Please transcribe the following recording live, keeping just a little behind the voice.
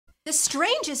The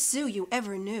strangest zoo you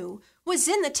ever knew was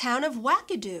in the town of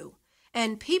Wackadoo,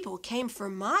 and people came for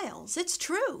miles, it's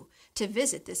true, to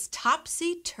visit this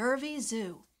topsy-turvy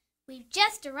zoo. We've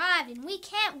just arrived and we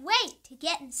can't wait to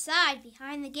get inside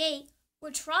behind the gate. We're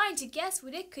trying to guess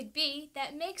what it could be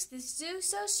that makes this zoo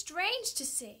so strange to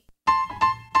see.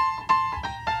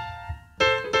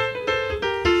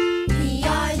 We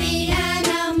are the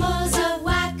animals of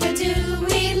Wackadoo.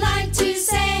 We'd like to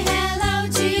say hello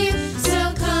to you.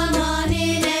 So come on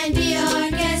in and be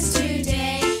our guest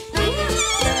today.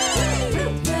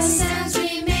 The sounds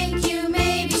we make, you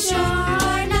may be sure,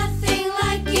 are nothing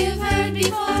like you've heard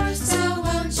before. So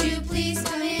won't you please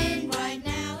come in right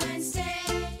now and stay?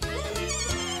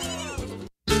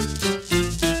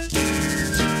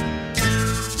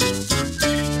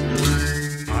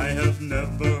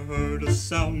 Never heard a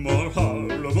sound more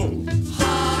horrible.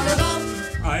 Horrible.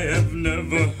 I have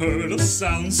never heard a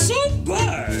sound so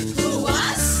bad.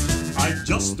 What? I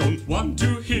just don't want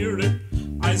to hear it.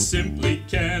 I simply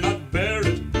cannot bear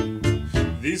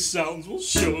it. These sounds will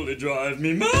surely drive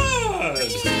me mad.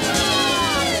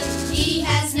 He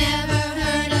has never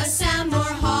heard a sound more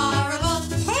horrible.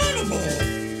 Horrible!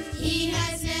 He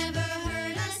has never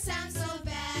heard a sound so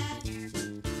bad.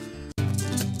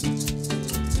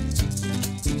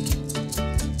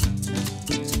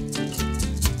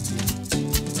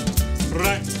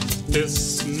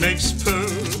 Practice makes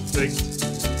perfect.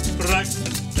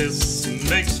 Practice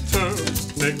makes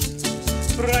perfect.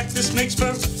 Practice makes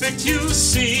perfect, you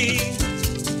see.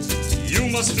 You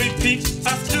must repeat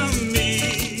after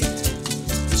me.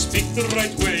 To speak the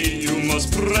right way, you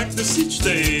must practice each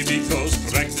day, because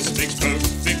practice makes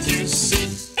perfect, you see.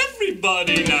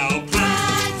 Everybody now,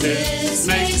 practice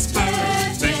makes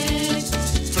perfect.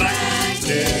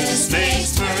 Practice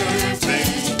makes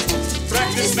perfect.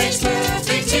 Practice makes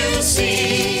perfect, you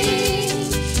see.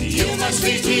 You must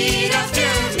repeat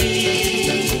after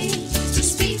me. To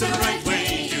speak the right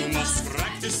way, you must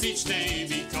practice each day,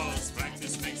 because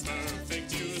practice makes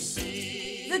perfect, you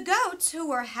see. The goats, who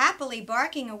were happily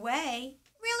barking away,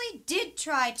 really did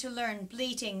try to learn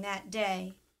bleating that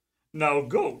day. Now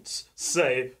goats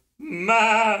say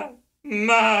ma,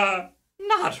 ma,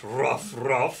 not ruff,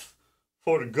 ruff.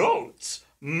 For goats,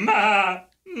 ma,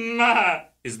 ma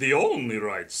is the only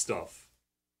right stuff.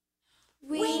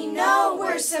 We know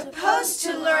we're supposed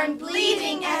to learn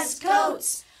bleating as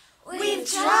goats. We've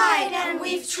tried and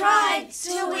we've tried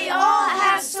till we all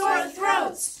have sore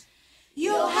throats.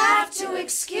 You'll have to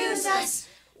excuse us,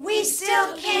 we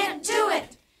still can't do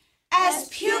it. As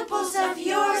pupils of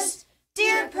yours,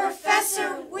 dear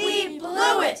Professor, we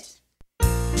blew it.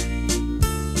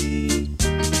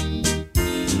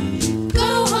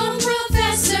 Go home,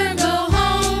 Professor, go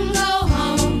home, go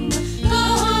home. Go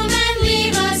home and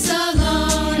leave us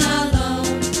alone,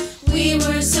 alone. We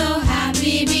were so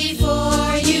happy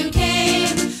before you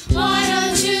came. Why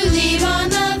don't you leave on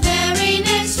the very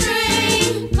next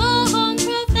train? Go home,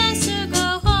 Professor,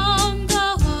 go home,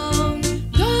 go home.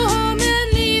 Go home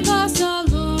and leave us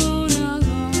alone,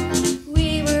 alone.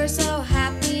 We were so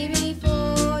happy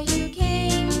before you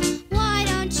came. Why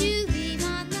don't you leave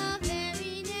on the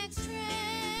very next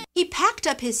train? He packed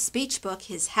up his speech book,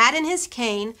 his hat, and his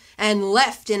cane, and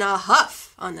left in a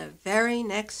huff on the very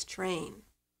next train.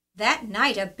 That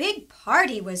night a big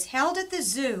party was held at the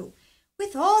zoo,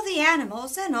 with all the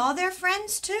animals and all their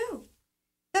friends too.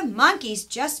 The monkeys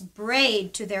just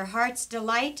brayed to their heart's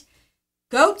delight.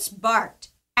 Goats barked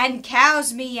and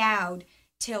cows meowed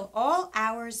till all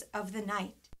hours of the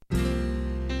night.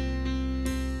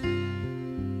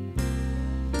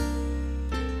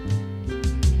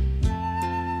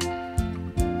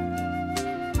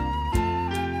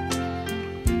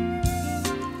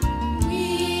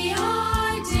 We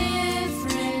are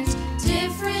different,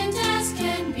 different as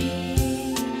can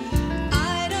be.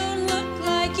 I don't look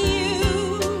like you.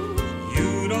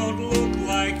 You don't look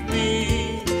like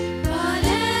me. But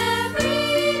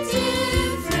every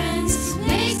difference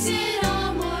makes it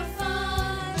all more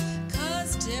fun.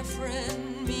 'Cause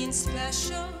different means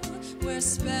special. We're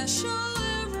special